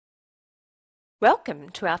Welcome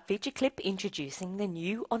to our feature clip introducing the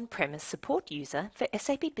new on-premise support user for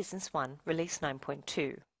SAP Business One Release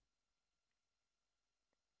 9.2.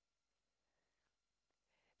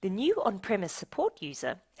 The new on-premise support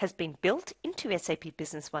user has been built into SAP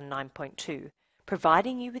Business One 9.2,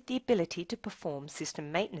 providing you with the ability to perform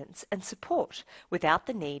system maintenance and support without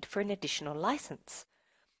the need for an additional license.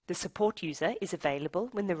 The support user is available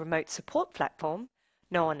when the remote support platform,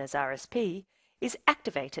 known as RSP, is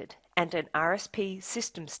activated and an RSP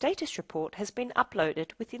system status report has been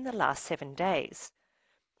uploaded within the last 7 days.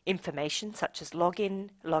 Information such as login,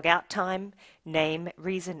 logout time, name,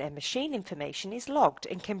 reason and machine information is logged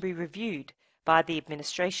and can be reviewed by the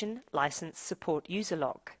Administration License Support User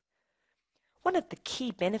Log. One of the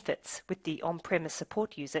key benefits with the on-premise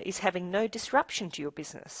support user is having no disruption to your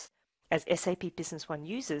business, as SAP Business One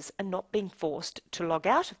users are not being forced to log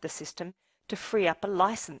out of the system to free up a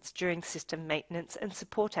license during system maintenance and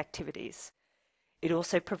support activities. It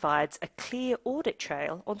also provides a clear audit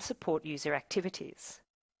trail on support user activities.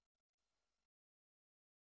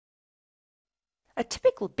 A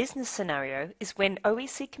typical business scenario is when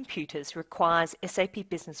OEC Computers requires SAP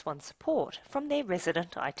Business One support from their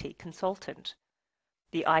resident IT consultant.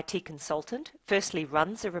 The IT consultant firstly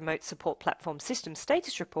runs a remote support platform system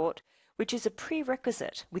status report, which is a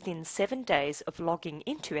prerequisite within 7 days of logging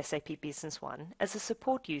into SAP Business One as a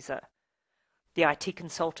support user. The IT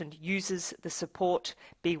consultant uses the support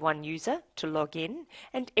B1 user to log in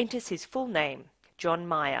and enters his full name, John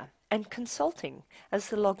Meyer, and consulting as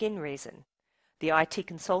the login reason. The IT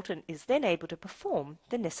consultant is then able to perform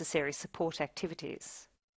the necessary support activities.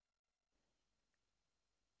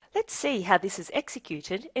 Let's see how this is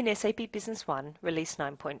executed in SAP Business One Release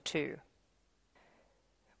 9.2.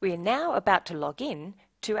 We are now about to log in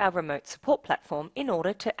to our remote support platform in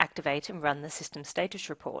order to activate and run the system status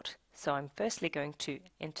report. So I'm firstly going to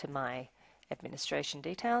enter my administration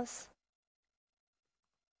details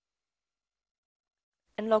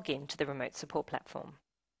and log in to the remote support platform.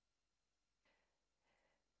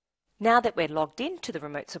 Now that we're logged into the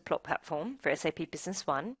remote support platform for SAP Business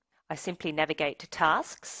One, I simply navigate to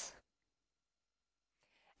Tasks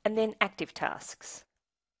and then Active Tasks.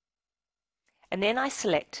 And then I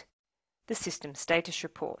select the System Status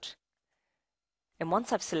Report. And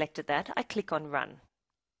once I've selected that, I click on Run.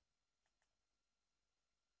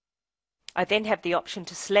 I then have the option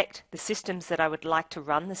to select the systems that I would like to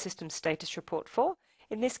run the System Status Report for.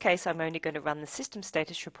 In this case, I'm only going to run the System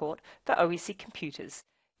Status Report for OEC Computers,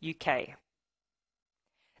 UK.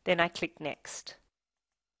 Then I click Next.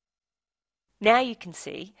 Now you can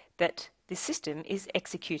see that the system is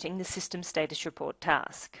executing the System Status Report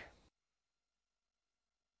task.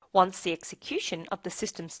 Once the execution of the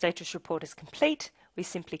System Status Report is complete, we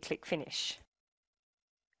simply click Finish.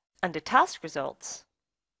 Under Task Results,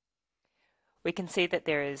 we can see that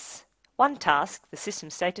there is one task, the System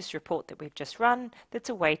Status Report that we've just run, that's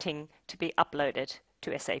awaiting to be uploaded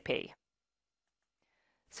to SAP.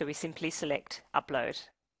 So we simply select Upload.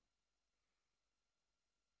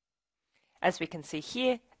 As we can see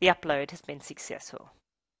here, the upload has been successful.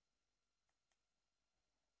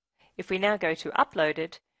 If we now go to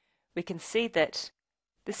Uploaded, we can see that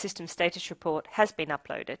the System Status Report has been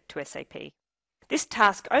uploaded to SAP. This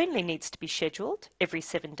task only needs to be scheduled every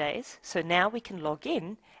 7 days, so now we can log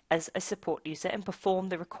in as a support user and perform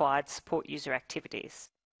the required support user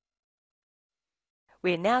activities.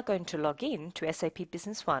 We are now going to log in to SAP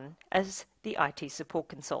Business One as the IT support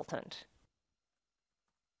consultant.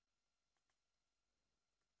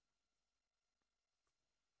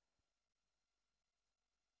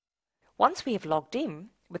 Once we have logged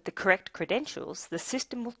in with the correct credentials, the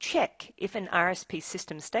system will check if an RSP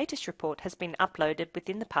system status report has been uploaded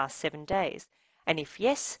within the past 7 days, and if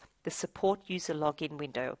yes, the support user login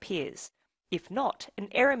window appears. If not, an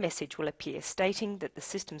error message will appear stating that the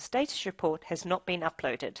system status report has not been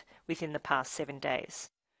uploaded within the past 7 days.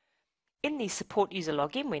 In the support user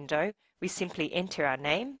login window, we simply enter our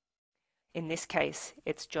name. In this case,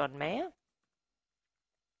 it's John Mayer.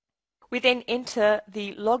 We then enter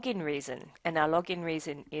the login reason, and our login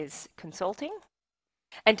reason is consulting,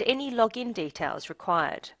 and any login details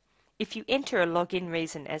required. If you enter a login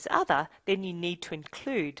reason as other, then you need to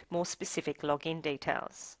include more specific login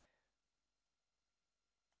details.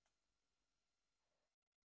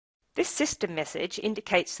 This system message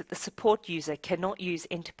indicates that the support user cannot use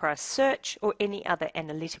Enterprise Search or any other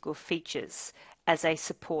analytical features as a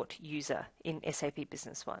support user in SAP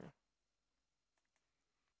Business One.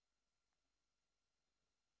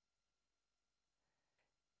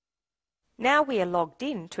 Now we are logged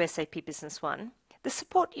in to SAP Business One, the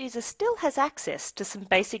support user still has access to some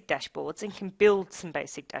basic dashboards and can build some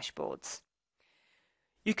basic dashboards.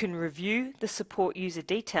 You can review the support user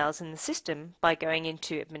details in the system by going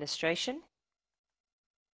into Administration,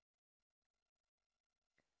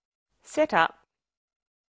 Setup,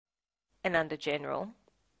 and under General,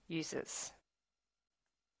 Users.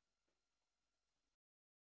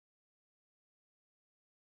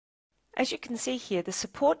 As you can see here, the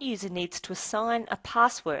support user needs to assign a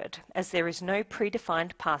password as there is no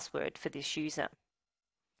predefined password for this user.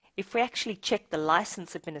 If we actually check the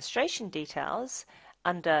license administration details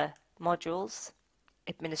under Modules,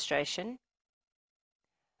 Administration,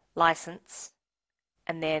 License,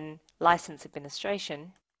 and then License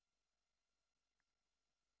Administration,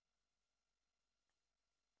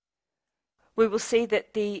 we will see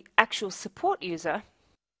that the actual support user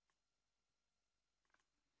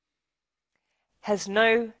has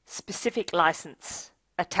no specific license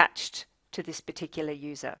attached to this particular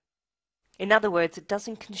user. In other words, it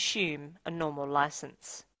doesn't consume a normal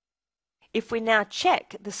license. If we now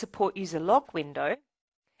check the support user log window,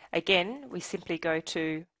 again, we simply go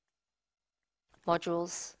to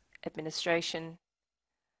Modules, Administration,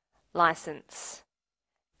 License,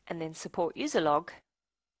 and then Support User Log,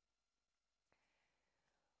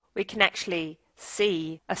 we can actually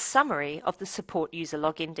see a summary of the support user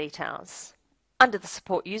login details. Under the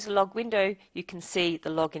support user log window, you can see the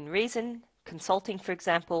login reason, consulting for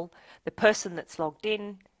example, the person that's logged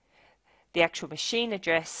in, the actual machine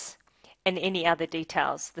address, and any other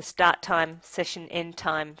details, the start time, session end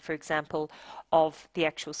time, for example, of the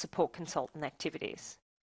actual support consultant activities.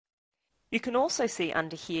 You can also see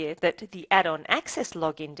under here that the add-on access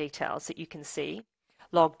login details that you can see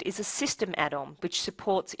logged is a system add-on which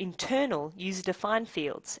supports internal user-defined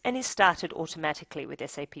fields and is started automatically with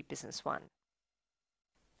SAP Business One.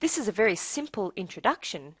 This is a very simple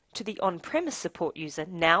introduction to the on-premise support user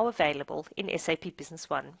now available in SAP Business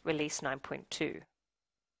One Release 9.2.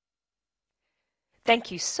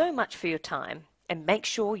 Thank you so much for your time, and make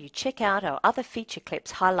sure you check out our other feature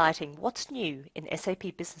clips highlighting what's new in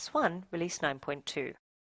SAP Business One Release 9.2.